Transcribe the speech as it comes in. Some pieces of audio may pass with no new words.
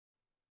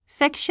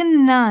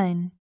Section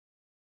 9.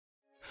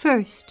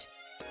 First.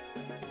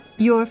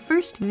 Your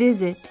first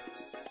visit.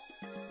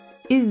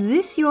 Is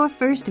this your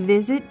first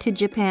visit to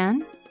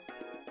Japan?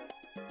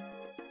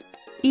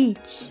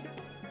 Each.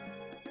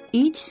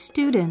 Each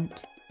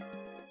student.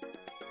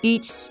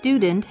 Each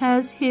student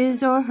has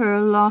his or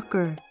her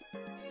locker.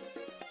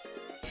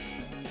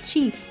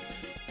 Cheap.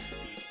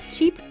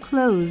 Cheap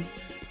clothes.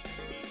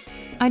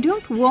 I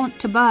don't want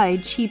to buy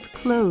cheap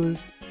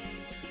clothes.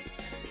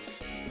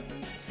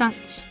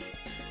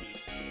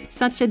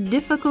 Such a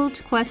difficult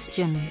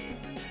question.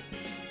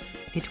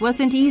 It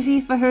wasn't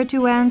easy for her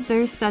to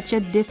answer such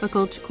a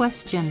difficult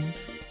question.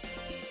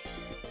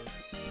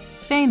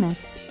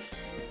 Famous.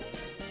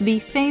 Be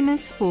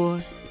famous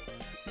for.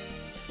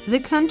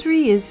 The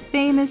country is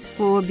famous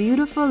for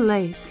beautiful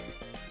lakes.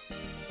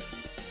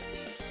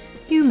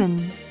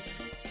 Human.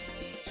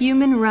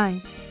 Human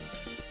rights.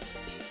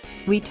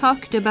 We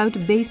talked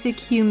about basic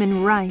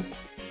human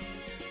rights.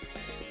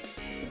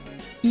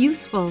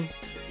 Useful.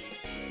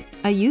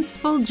 A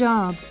useful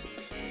job.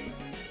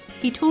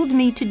 He told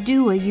me to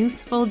do a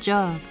useful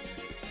job.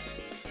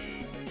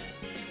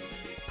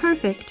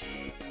 Perfect.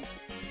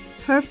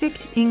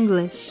 Perfect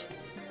English.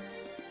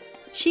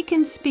 She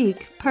can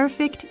speak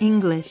perfect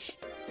English.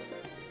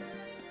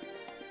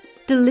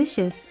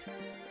 Delicious.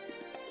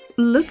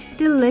 Look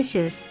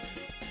delicious.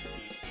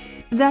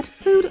 That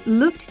food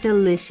looked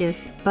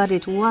delicious, but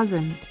it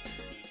wasn't.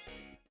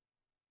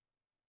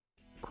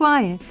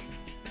 Quiet.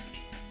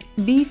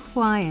 Be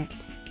quiet.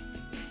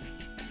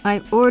 I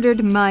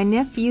ordered my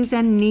nephews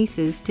and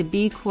nieces to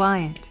be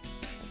quiet.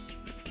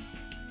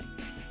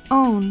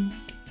 Own.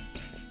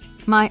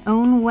 My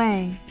own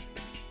way.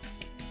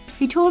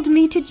 He told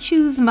me to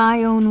choose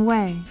my own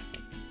way.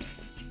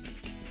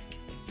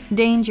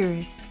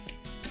 Dangerous.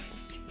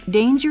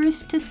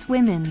 Dangerous to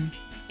swim in.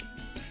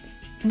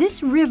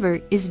 This river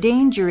is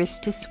dangerous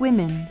to swim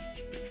in.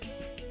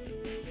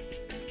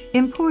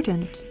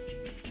 Important.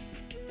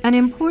 An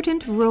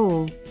important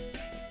role.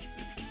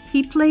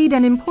 He played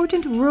an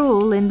important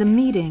role in the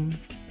meeting.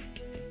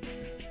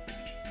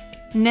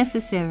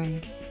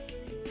 Necessary.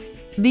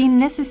 Be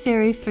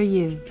necessary for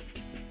you.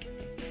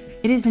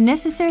 It is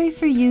necessary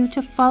for you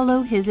to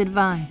follow his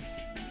advice.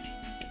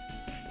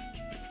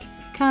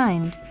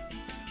 Kind.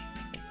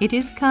 It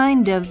is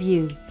kind of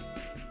you.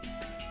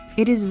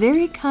 It is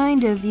very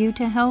kind of you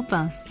to help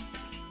us.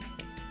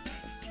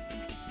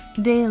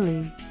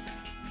 Daily.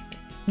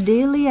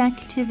 Daily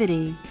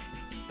activity.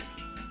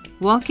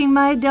 Walking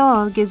my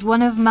dog is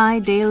one of my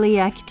daily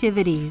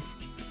activities.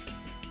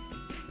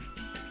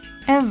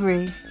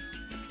 Every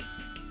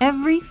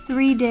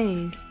 3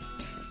 days.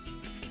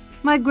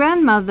 My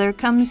grandmother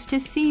comes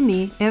to see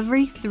me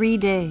every 3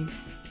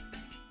 days.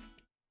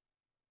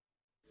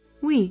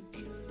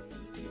 Weak.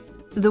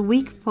 The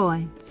weak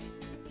points.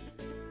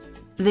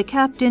 The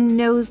captain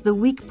knows the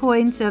weak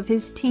points of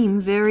his team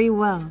very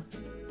well.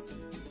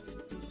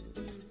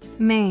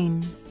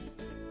 Main.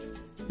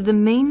 The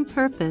main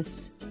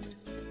purpose.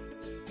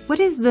 What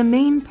is the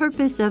main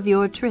purpose of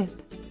your trip?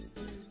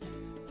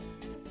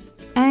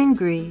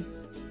 Angry.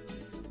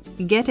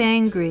 Get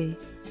angry.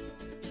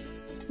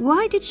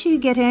 Why did she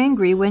get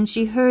angry when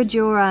she heard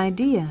your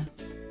idea?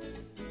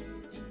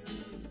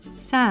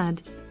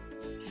 Sad.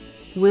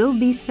 Will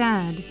be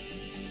sad.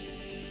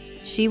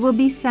 She will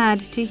be sad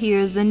to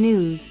hear the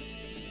news.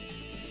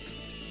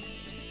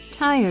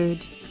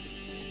 Tired.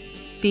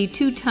 Be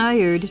too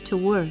tired to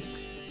work.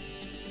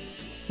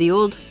 The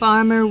old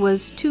farmer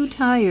was too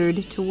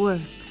tired to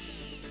work.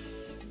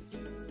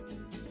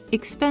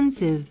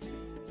 Expensive.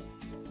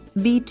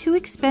 Be too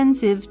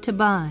expensive to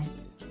buy.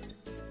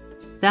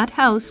 That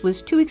house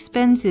was too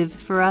expensive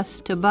for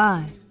us to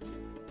buy.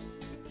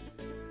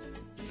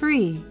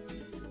 Free.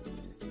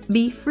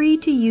 Be free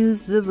to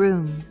use the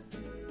room.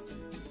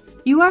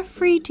 You are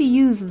free to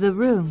use the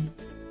room.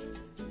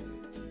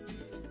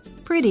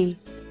 Pretty.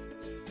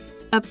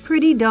 A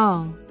pretty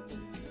doll.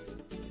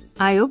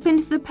 I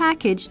opened the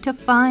package to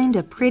find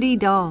a pretty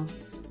doll.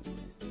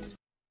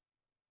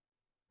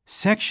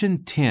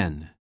 Section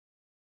 10.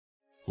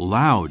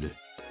 Loud.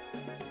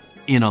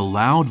 In a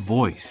loud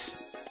voice.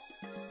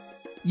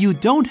 You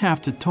don't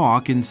have to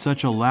talk in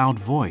such a loud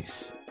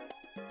voice.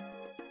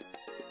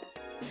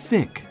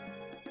 Thick.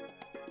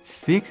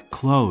 Thick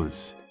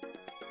clothes.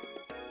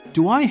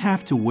 Do I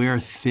have to wear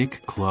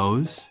thick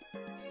clothes?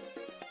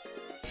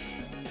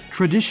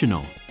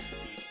 Traditional.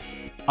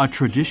 A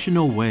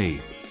traditional way.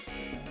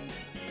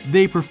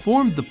 They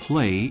performed the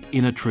play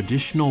in a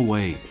traditional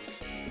way.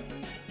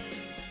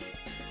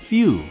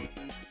 Few.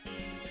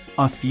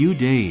 A few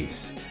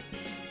days.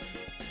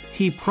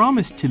 He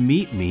promised to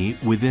meet me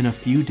within a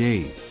few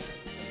days.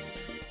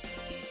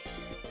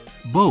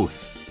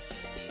 Both.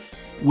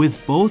 With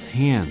both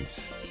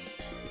hands.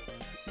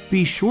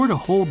 Be sure to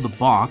hold the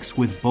box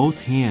with both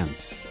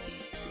hands.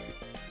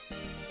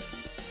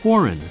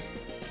 Foreign.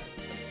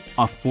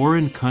 A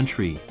foreign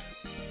country.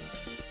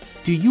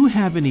 Do you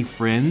have any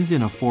friends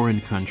in a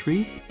foreign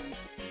country?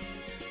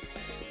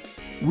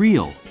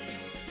 Real.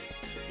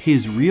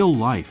 His real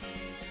life.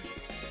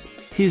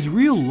 His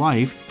real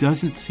life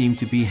doesn't seem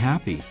to be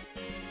happy.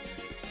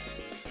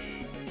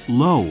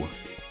 Low.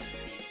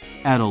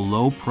 At a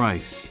low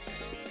price.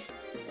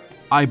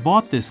 I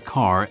bought this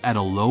car at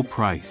a low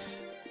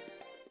price.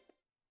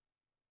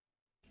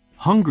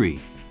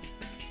 Hungry.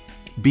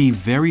 Be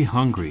very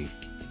hungry.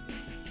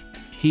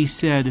 He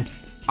said,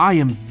 I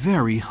am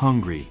very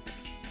hungry.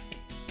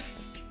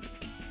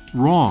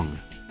 Wrong.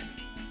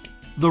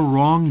 The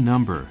wrong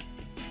number.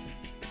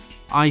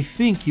 I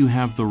think you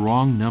have the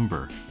wrong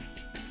number.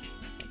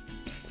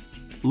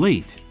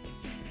 Late.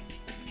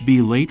 Be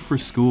late for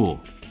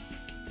school.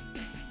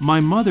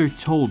 My mother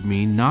told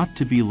me not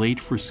to be late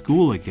for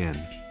school again.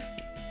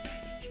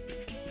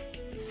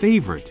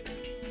 Favorite.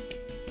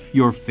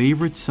 Your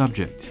favorite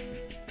subject.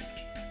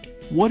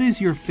 What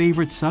is your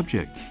favorite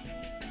subject?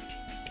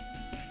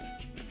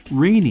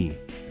 Rainy.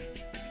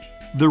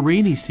 The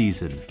rainy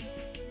season.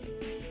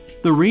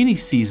 The rainy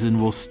season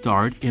will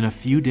start in a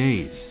few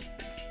days.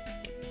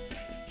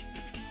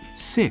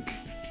 Sick.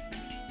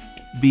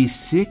 Be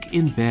sick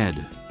in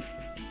bed.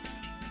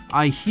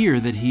 I hear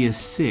that he is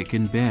sick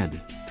in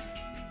bed.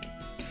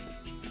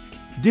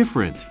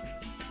 Different.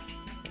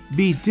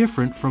 Be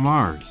different from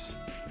ours.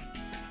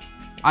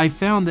 I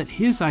found that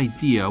his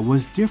idea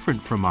was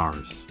different from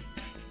ours.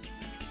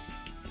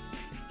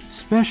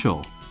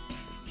 Special.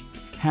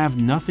 Have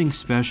nothing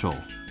special.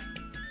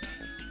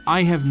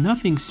 I have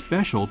nothing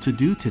special to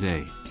do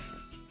today.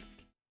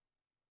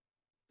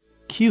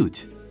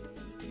 Cute.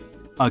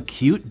 A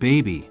cute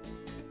baby.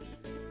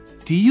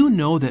 Do you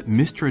know that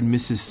Mr. and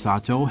Mrs.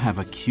 Sato have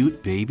a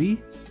cute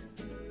baby?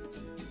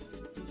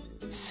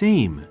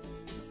 Same.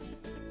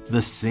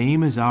 The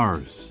same as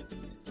ours.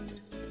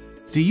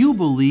 Do you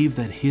believe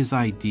that his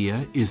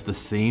idea is the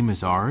same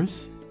as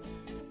ours?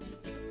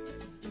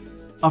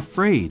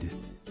 Afraid.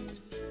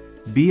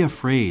 Be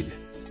afraid.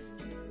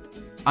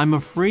 I'm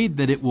afraid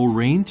that it will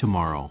rain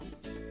tomorrow.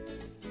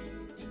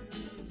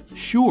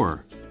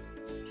 Sure.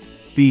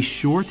 Be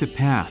sure to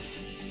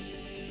pass.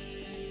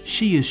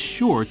 She is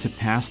sure to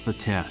pass the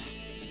test.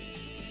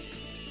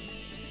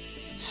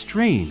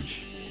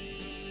 Strange.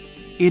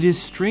 It is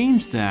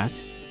strange that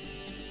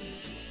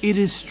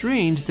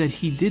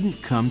he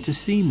didn't come to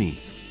see me.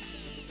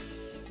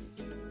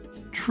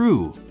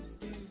 True.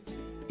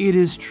 It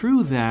is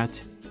true that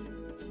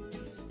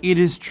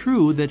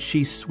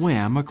she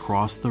swam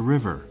across the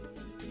river.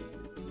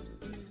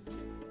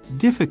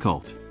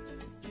 Difficult.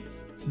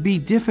 Be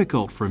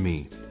difficult for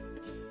me.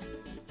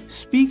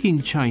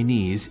 Speaking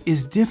Chinese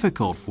is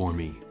difficult for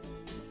me.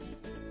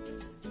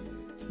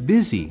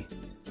 Busy.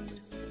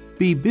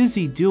 Be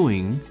busy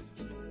doing.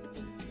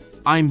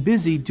 I'm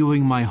busy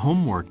doing my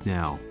homework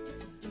now.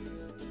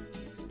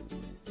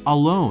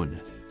 Alone.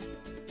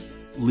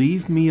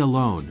 Leave me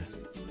alone.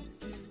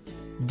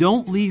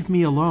 Don't leave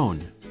me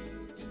alone.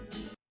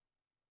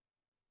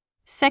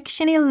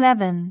 Section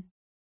 11.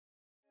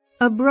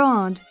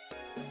 Abroad.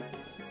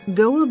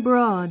 Go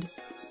abroad.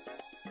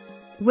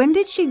 When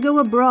did she go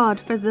abroad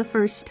for the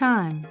first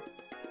time?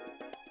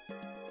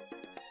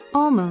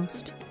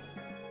 Almost.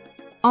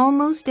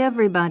 Almost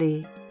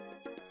everybody.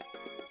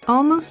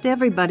 Almost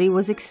everybody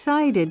was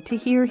excited to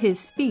hear his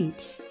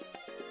speech.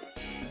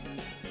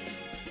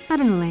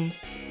 Suddenly.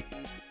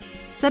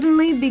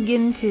 Suddenly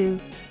begin to.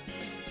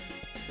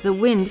 The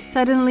wind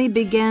suddenly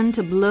began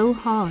to blow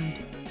hard.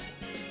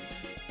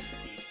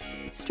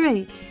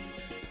 Straight.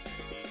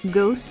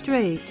 Go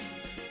straight.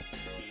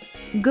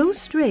 Go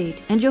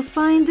straight and you'll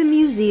find the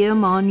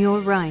museum on your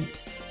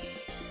right.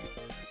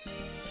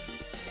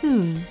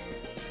 Soon.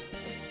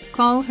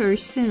 Call her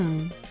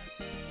soon.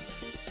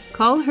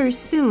 Call her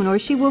soon or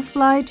she will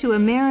fly to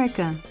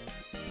America.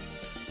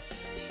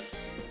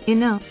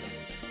 Enough.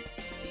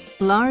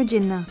 Large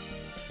enough.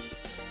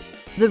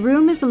 The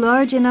room is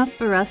large enough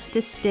for us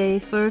to stay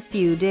for a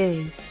few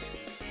days.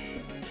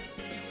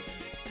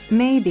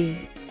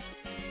 Maybe.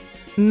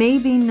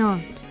 Maybe not.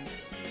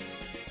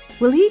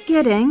 Will he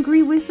get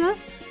angry with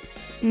us?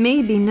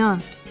 Maybe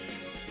not.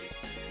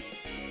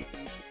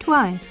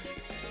 Twice.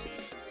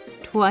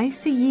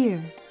 Twice a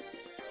year.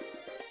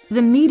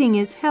 The meeting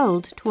is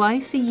held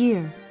twice a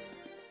year.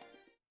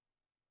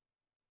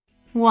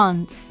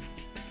 Once.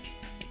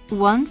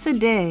 Once a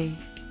day.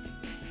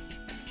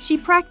 She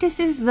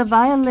practices the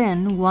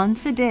violin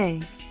once a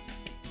day.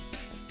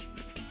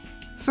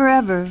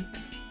 Forever.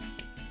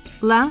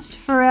 Last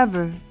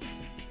forever.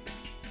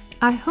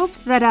 I hope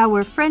that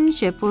our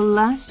friendship will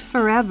last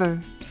forever.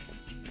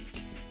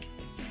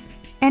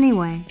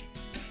 Anyway.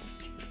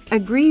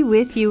 Agree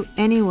with you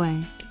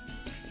anyway.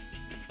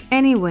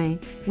 Anyway,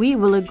 we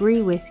will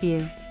agree with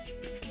you.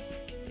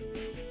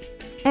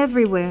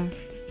 Everywhere.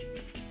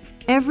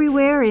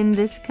 Everywhere in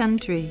this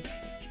country.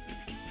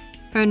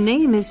 Her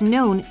name is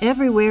known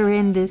everywhere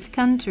in this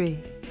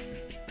country.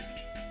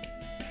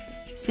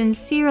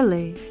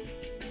 Sincerely.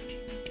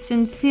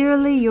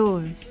 Sincerely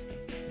yours.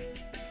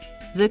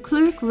 The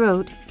clerk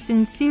wrote,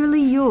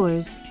 "Sincerely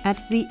yours," at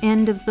the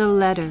end of the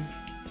letter.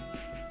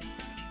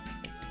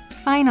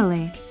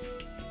 Finally.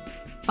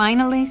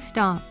 Finally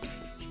stop.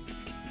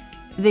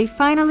 they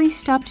finally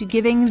stopped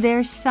giving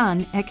their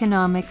son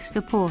economic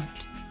support.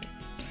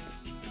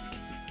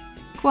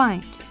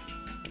 Quite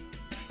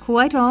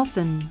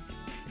often.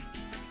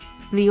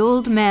 The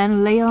old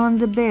man lay on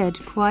the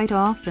bed quite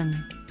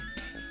often.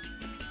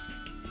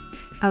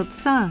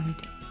 Outside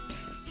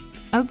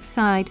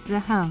the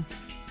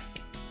house.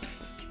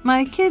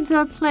 My kids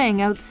are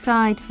playing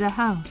outside the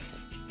house.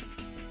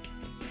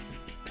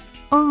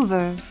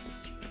 Over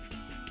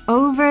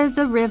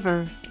the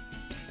river.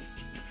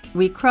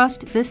 We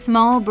crossed the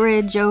small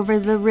bridge over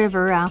the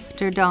river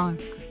after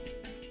dark.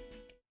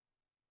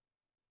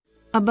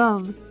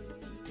 Above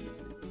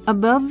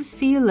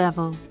sea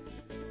level.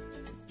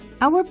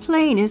 Our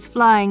plane is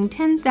flying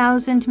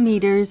 10,000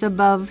 meters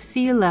above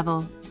sea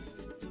level.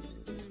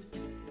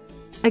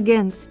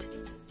 Against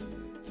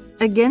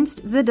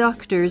the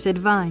doctor's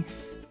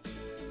advice.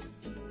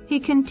 He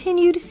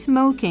continued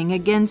smoking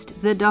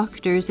against the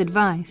doctor's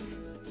advice.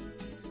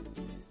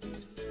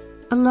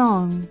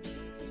 Along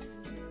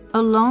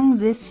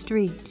this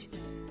street.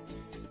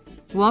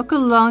 Walk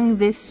along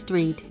this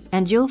street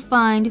and you'll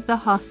find the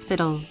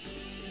hospital.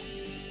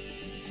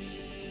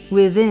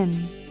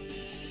 Within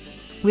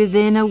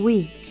a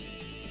week.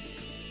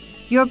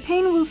 Your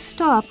pain will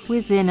stop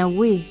within a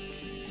week.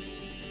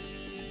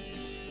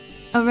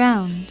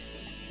 Around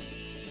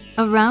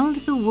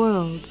the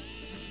world.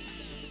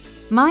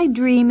 My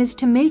dream is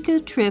to make a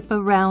trip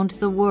around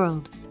the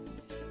world.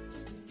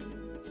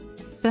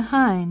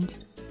 Behind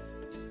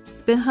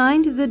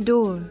the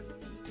door.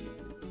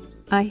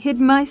 I hid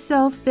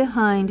myself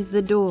behind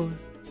the door.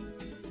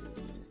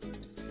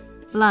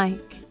 Like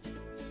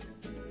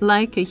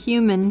a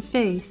human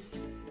face.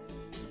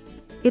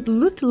 It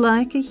looked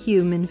like a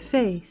human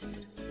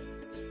face.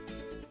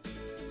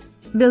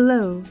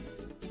 Below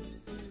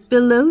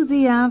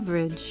the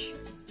average.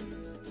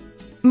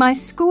 My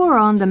score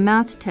on the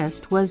math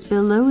test was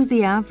below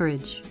the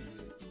average.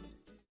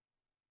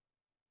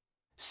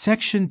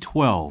 Section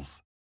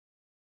 12.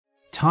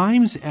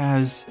 Times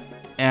as.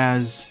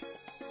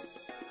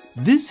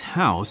 This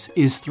house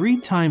is 3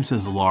 times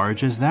as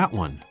large as that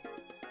one.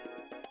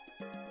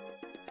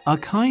 A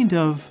kind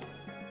of.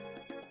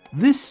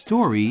 This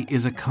story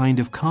is a kind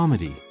of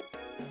comedy.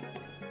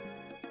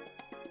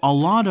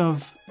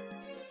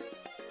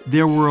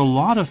 There were a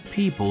lot of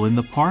people in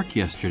the park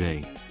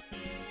yesterday.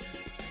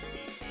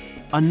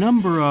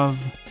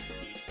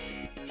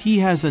 He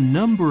has a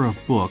number of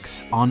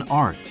books on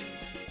art.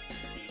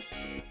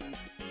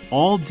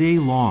 All day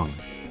long.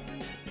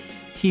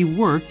 He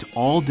worked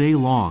all day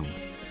long.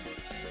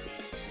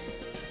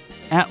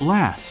 At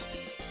last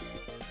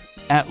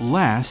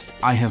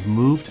I have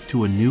moved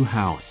to a new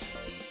house.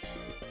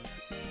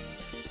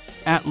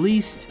 At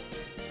least,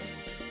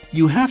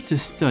 you have to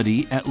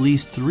study at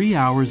least 3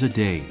 hours a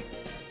day.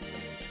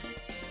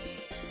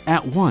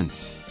 At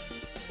once.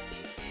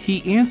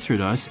 He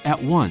answered us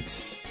at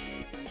once.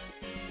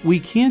 We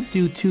can't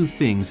do 2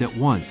 things at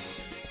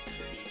once.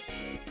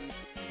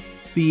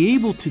 Be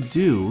able to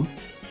do.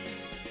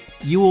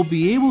 You will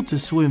be able to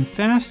swim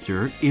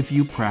faster if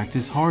you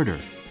practice harder.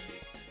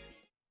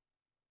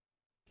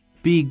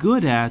 Be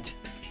good at.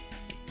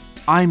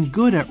 I'm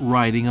good at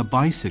riding a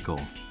bicycle.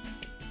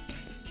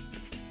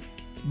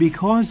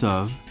 Because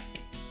of.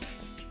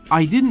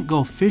 I didn't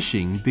go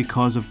fishing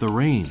because of the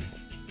rain.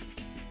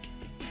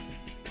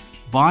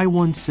 By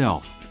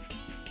oneself.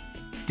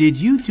 Did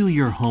you do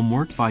your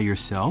homework by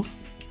yourself?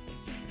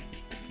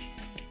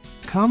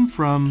 Come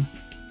from.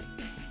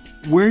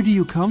 Where do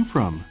you come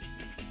from?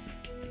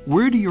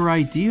 Where do your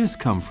ideas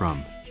come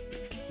from?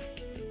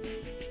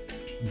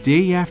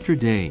 Day after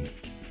day.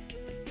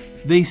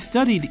 They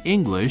studied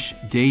English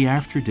day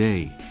after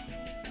day.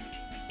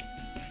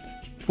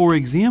 For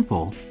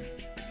example,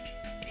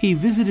 he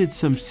visited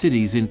some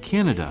cities in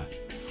Canada,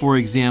 for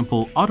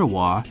example,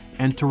 Ottawa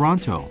and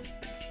Toronto.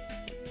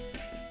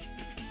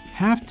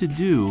 Have to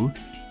do.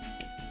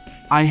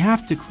 I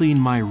have to clean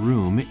my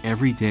room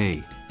every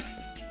day.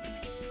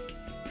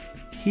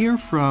 Hear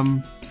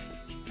from.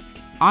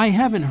 I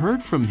haven't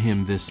heard from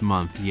him this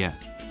month yet.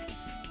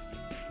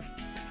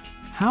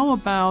 How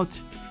about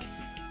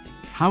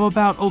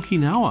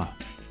Okinawa?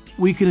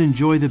 We can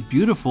enjoy the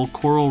beautiful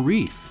coral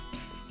reef.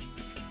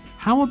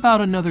 How about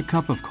another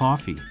cup of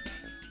coffee?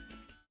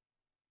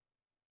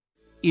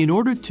 In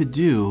order to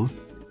do.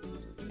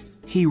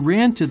 He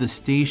ran to the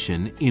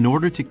station in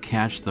order to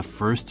catch the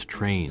first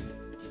train.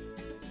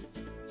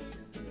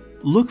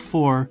 Look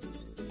for.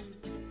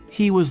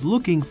 He was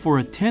looking for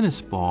a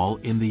tennis ball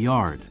in the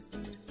yard.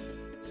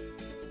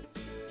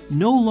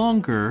 No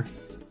longer.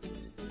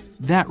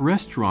 That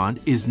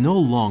restaurant is no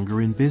longer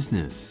in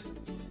business.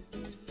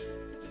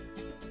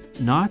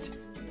 Not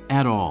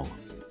at all.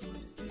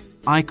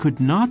 I could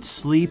not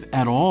sleep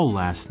at all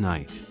last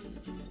night.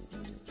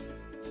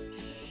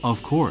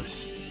 Of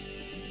course.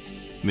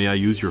 May I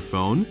use your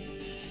phone?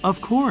 Of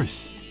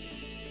course.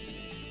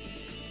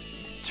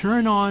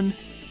 Turn on.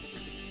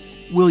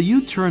 Will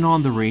you turn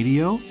on the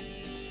radio?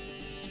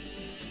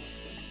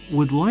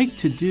 Would like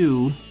to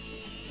do.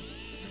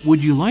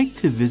 Would you like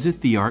to visit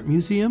the art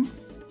museum?